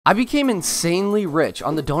I became insanely rich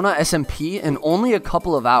on the Donut SMP in only a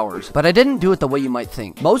couple of hours, but I didn't do it the way you might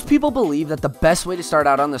think. Most people believe that the best way to start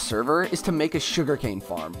out on the server is to make a sugarcane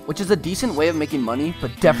farm, which is a decent way of making money, but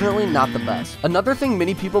definitely not the best. Another thing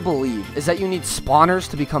many people believe is that you need spawners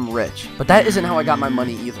to become rich, but that isn't how I got my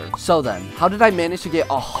money either. So then, how did I manage to get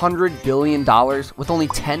 $100 billion with only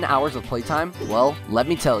 10 hours of playtime? Well, let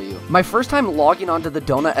me tell you. My first time logging onto the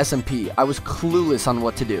Donut SMP, I was clueless on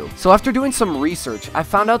what to do. So after doing some research, I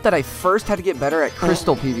found out that I first had to get better at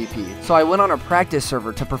crystal PvP, so I went on a practice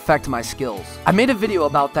server to perfect my skills. I made a video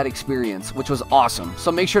about that experience, which was awesome,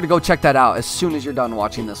 so make sure to go check that out as soon as you're done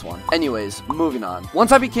watching this one. Anyways, moving on.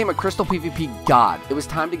 Once I became a crystal PvP god, it was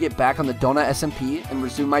time to get back on the Donut SMP and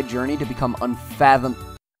resume my journey to become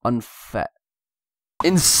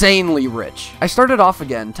insanely rich. I started off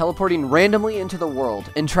again, teleporting randomly into the world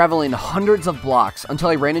and traveling hundreds of blocks until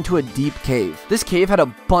I ran into a deep cave. This cave had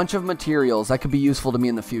a bunch of materials that could be useful to me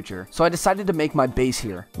in the future, so I decided to make my base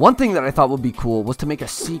here. One thing that I thought would be cool was to make a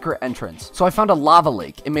secret entrance, so I found a lava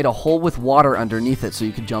lake and made a hole with water underneath it so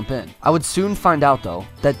you could jump in. I would soon find out though,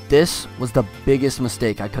 that this was the biggest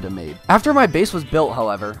mistake I could have made. After my base was built,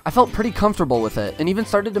 however, I felt pretty comfortable with it and even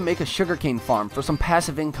started to make a sugarcane farm for some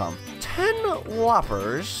passive income. 10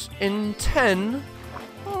 whoppers in 10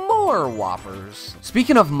 more whoppers.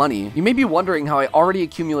 Speaking of money, you may be wondering how I already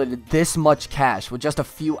accumulated this much cash with just a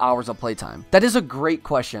few hours of playtime. That is a great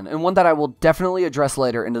question, and one that I will definitely address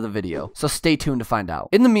later into the video, so stay tuned to find out.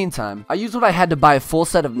 In the meantime, I used what I had to buy a full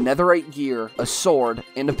set of netherite gear, a sword,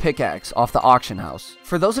 and a pickaxe off the auction house.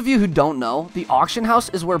 For those of you who don't know, the auction house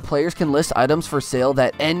is where players can list items for sale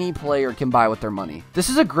that any player can buy with their money. This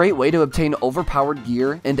is a great way to obtain overpowered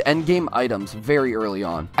gear and endgame items very early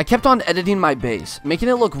on. I kept on editing my base, making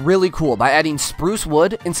it look really cool by adding spruce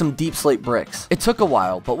wood and some deep slate bricks. It took a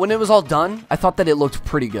while, but when it was all done, I thought that it looked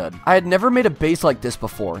pretty good. I had never made a base like this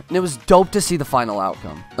before, and it was dope to see the final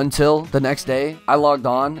outcome. Until the next day, I logged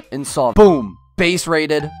on and saw, boom, base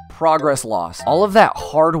rated, progress lost. All of that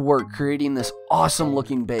hard work creating this awesome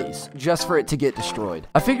looking base just for it to get destroyed.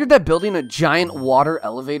 I figured that building a giant water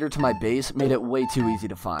elevator to my base made it way too easy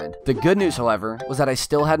to find. The good news, however, was that I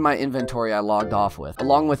still had my inventory I logged off with,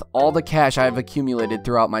 along with all the cash I have accumulated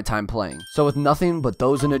throughout my time playing. So with nothing but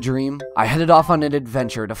those in a dream, I headed off on an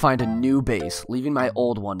adventure to find a new base, leaving my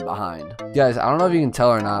old one behind. Guys, I don't know if you can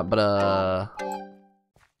tell or not, but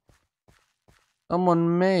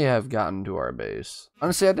someone may have gotten to our base.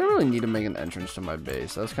 Honestly, I didn't really need to make an entrance to my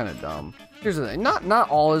base. That was kind of dumb. Here's the thing. Not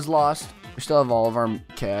all is lost. We still have all of our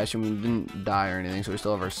cash, and we didn't die or anything, so we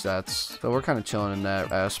still have our sets. So we're kind of chilling in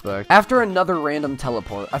that aspect. After another random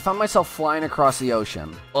teleport, I found myself flying across the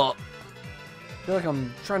ocean. I feel like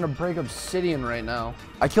I'm trying to break obsidian right now.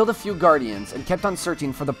 I killed a few guardians and kept on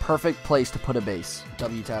searching for the perfect place to put a base.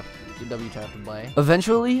 W-tap to play.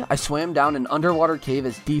 Eventually, I swam down an underwater cave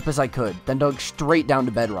as deep as I could, then dug straight down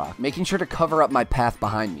to bedrock, making sure to cover up my path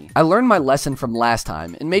behind me. I learned my lesson from last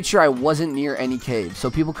time and made sure I wasn't near any caves so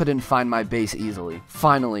people couldn't find my base easily.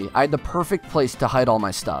 Finally, I had the perfect place to hide all my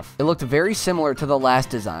stuff. It looked very similar to the last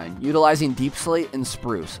design, utilizing deep slate and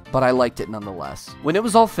spruce, but I liked it nonetheless. When it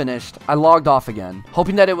was all finished, I logged off again,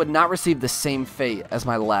 hoping that it would not receive the same fate as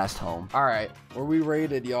my last home. Alright, were we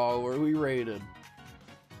raided, y'all? Were we raided?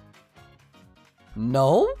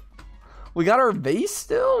 No? We got our base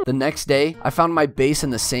still? The next day, I found my base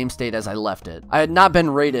in the same state as I left it. I had not been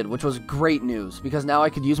raided, which was great news, because now I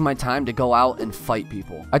could use my time to go out and fight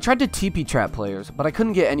people. I tried to TP trap players, but I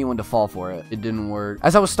couldn't get anyone to fall for it. It didn't work.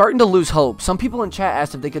 As I was starting to lose hope, some people in chat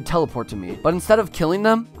asked if they could teleport to me, but instead of killing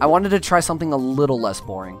them, I wanted to try something a little less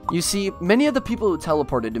boring. You see, many of the people who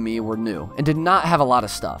teleported to me were new, and did not have a lot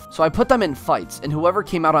of stuff, so I put them in fights, and whoever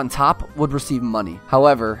came out on top would receive money.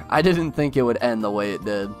 However, I didn't think it would end the way it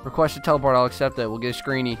did. Request to teleport, I'll accept it. We'll get a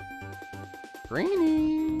screeny.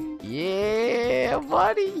 Screeny. Yeah,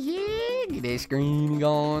 buddy. Yeah. Get that screeny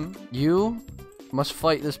going. You must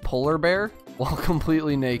fight this polar bear while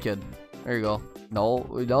completely naked. There you go.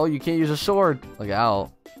 No, you can't use a sword. Look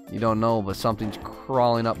out. You don't know, but something's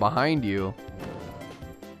crawling up behind you.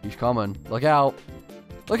 He's coming. Look out.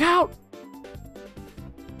 Look out.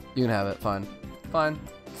 You can have it. Fine. Fine.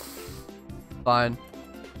 Fine.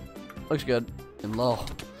 Looks good. And low.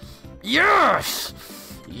 Yes!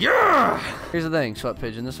 Yeah! Here's the thing, sweat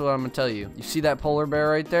pigeon. This is what I'm gonna tell you. You see that polar bear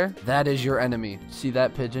right there? That is your enemy. See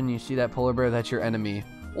that pigeon? You see that polar bear? That's your enemy.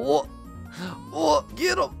 Oh! Oh!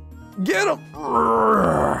 Get him! Get him!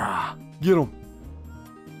 Get him!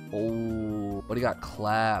 Oh! But he got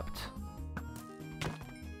clapped.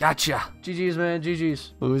 Gotcha! GG's, man.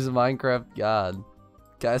 GG's. Who's the Minecraft god?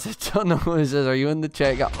 Guys, I don't know who this is. Are you in the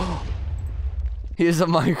chat? He is a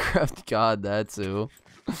Minecraft god, that's who.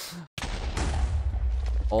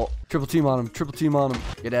 Oh, triple team on him. Triple team on him.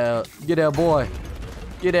 Get out. Get out, boy.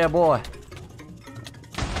 Get out, boy.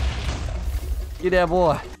 Get out,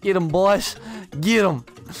 boy. Get him, boys. Get him.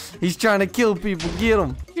 He's trying to kill people. Get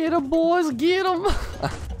him. Get him, boys. Get him.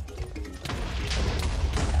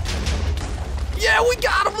 Yeah, we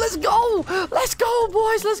got him. Let's go. Let's go,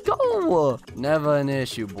 boys. Let's go. Never an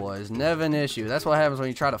issue, boys. Never an issue. That's what happens when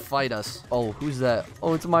you try to fight us. Oh, who's that?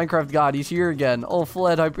 Oh, it's a Minecraft god. He's here again. Oh,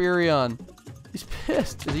 fled Hyperion. He's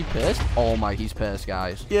pissed. Is he pissed? Oh my, he's pissed,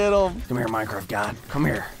 guys. Get him. Come here, Minecraft god. Come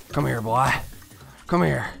here. Come here, boy. Come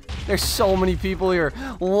here. There's so many people here.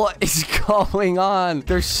 What is going on?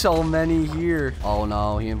 There's so many here. Oh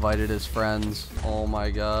no, he invited his friends. Oh my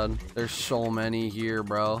god. There's so many here,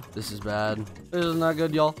 bro. This is bad. This is not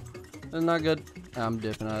good, y'all. This is not good. I'm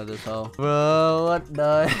dipping out of this hole. Bro, what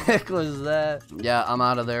the heck was that? Yeah, I'm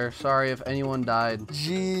out of there. Sorry if anyone died.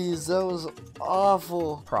 Jeez, that was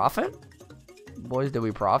awful. Profit? Boys, did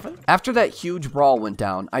we profit? After that huge brawl went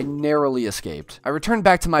down, I narrowly escaped. I returned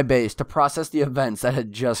back to my base to process the events that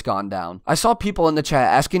had just gone down. I saw people in the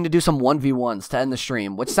chat asking to do some 1v1s to end the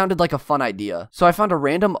stream, which sounded like a fun idea. So I found a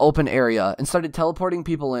random open area and started teleporting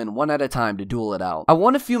people in one at a time to duel it out. I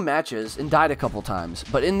won a few matches and died a couple times,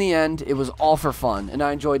 but in the end, it was all for fun and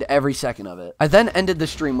I enjoyed every second of it. I then ended the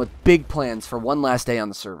stream with big plans for one last day on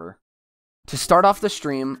the server. To start off the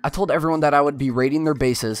stream, I told everyone that I would be rating their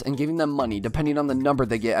bases and giving them money depending on the number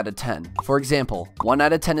they get out of 10. For example, 1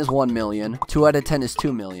 out of 10 is 1 million, 2 out of 10 is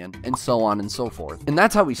 2 million, and so on and so forth. And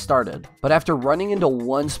that's how we started. But after running into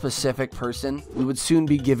one specific person, we would soon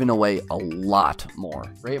be giving away a lot more.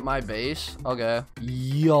 Rate my base? Okay.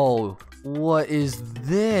 Yo, what is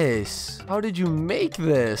this? How did you make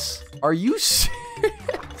this? Are you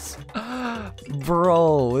serious?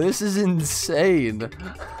 Bro, this is insane.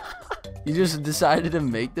 You just decided to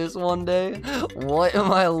make this one day? What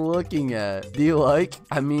am I looking at? Do you like?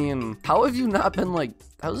 I mean, how have you not been like,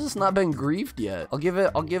 how's this not been griefed yet? I'll give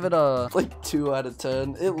it a like 2 out of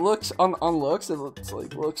 10. It looks on looks, it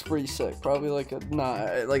looks pretty sick. Probably like a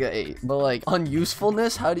like a 8. But like on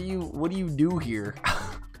usefulness, what do you do here?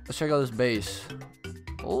 Let's check out this base.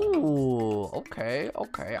 Oh, okay,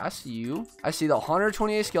 I see you. I see the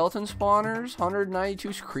 128 skeleton spawners,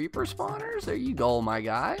 192 creeper spawners. There you go, my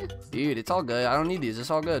guy. Dude, it's all good. I don't need these.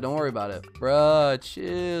 It's all good. Don't worry about it. Bruh,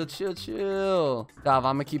 chill. Dav,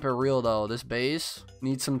 I'm gonna keep it real, though. This base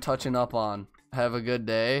needs some touching up on. Have a good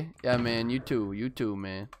day. Yeah, man, you too,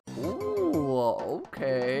 man. Ooh,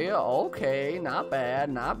 okay, not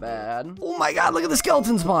bad. Oh my god, look at the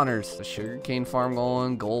skeleton spawners. The sugarcane farm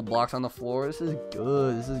going, gold blocks on the floor. This is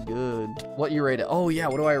good. What you rate it? Oh yeah,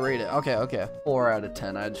 what do I rate it? Okay, 4 out of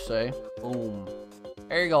 10, I'd say. Boom.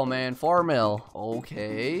 There you go, man. 4 mil.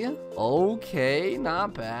 Okay,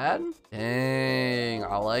 not bad. Dang,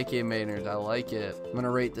 I like it, Maynard. I like it. I'm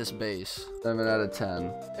gonna rate this base 7 out of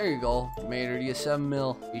 10. There you go, Maynard. You get 7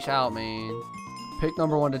 mil. Peace out, man. Pick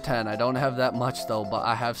number 1 to 10. I don't have that much though, but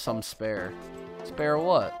I have some spare. Spare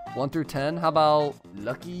what? 1 through 10? How about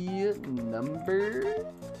lucky number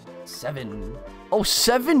 7? Oh,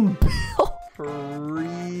 7 bill.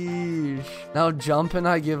 Preach. Now jump and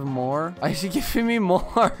I give more. I should give me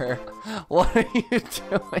more. What are you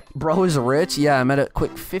doing? Bro is rich. Yeah, I'm at a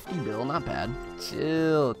quick 50 bill. Not bad.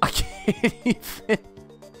 Chill. I can't even.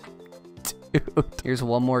 Dude. Here's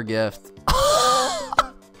one more gift.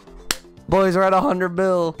 Boys, we're at 100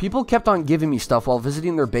 bill. People kept on giving me stuff while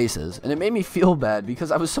visiting their bases, and it made me feel bad because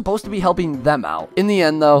I was supposed to be helping them out. In the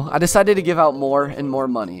end, though, I decided to give out more and more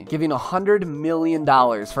money, giving $100 million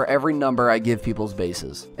for every number I give people's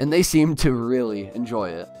bases. And they seemed to really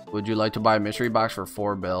enjoy it. Would you like to buy a mystery box for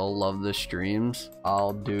 4 bill? Love the streams.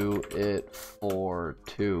 I'll do it for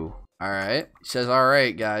 2. All right. He says, all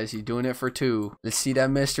right, guys, he's doing it for 2. Let's see that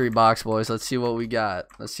mystery box, boys. Let's see what we got.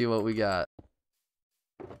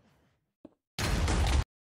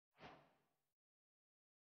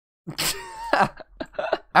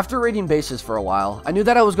 After raiding bases for a while, I knew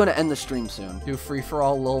that I was going to end the stream soon. Do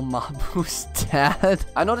free-for-all lil mob boost dad.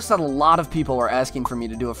 I noticed that a lot of people were asking for me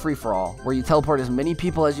to do a free-for-all, where you teleport as many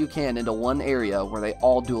people as you can into one area where they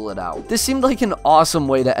all duel it out. This seemed like an awesome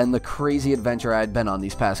way to end the crazy adventure I had been on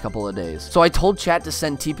these past couple of days. So I told chat to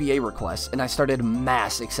send TPA requests, and I started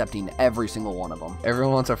mass accepting every single one of them.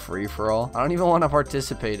 Everyone wants a free-for-all. I don't even want to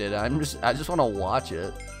participate in it. I just want to watch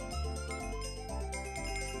it.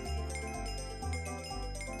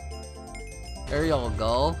 There y'all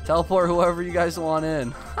go. Teleport whoever you guys want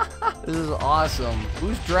in. This is awesome.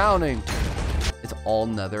 Who's drowning? It's all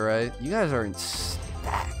netherite. You guys are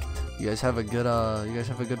stacked. You guys have a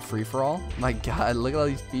good free-for-all? My god, look at all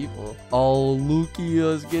these people. Oh,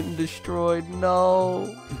 Lukia's getting destroyed.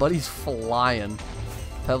 No. Buddy's flying.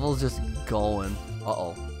 Pebble's just going.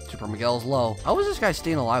 Uh-oh. Super Miguel's low. How is this guy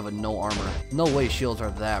staying alive with no armor? No way shields are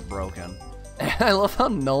that broken. I love how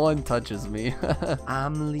no one touches me.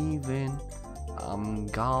 I'm leaving. I'm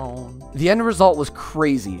gone. The end result was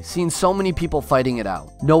crazy, seeing so many people fighting it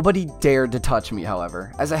out. Nobody dared to touch me,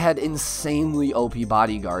 however, as I had insanely OP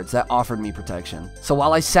bodyguards that offered me protection. So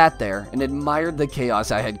while I sat there and admired the chaos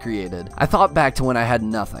I had created, I thought back to when I had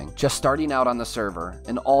nothing, just starting out on the server,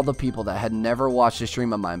 and all the people that had never watched a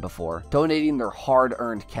stream of mine before, donating their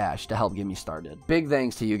hard-earned cash to help get me started. Big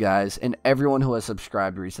thanks to you guys and everyone who has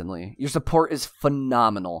subscribed recently. Your support is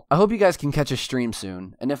phenomenal. I hope you guys can catch a stream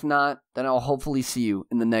soon, and if not, then I'll hopefully see you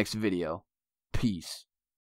in the next video. Peace.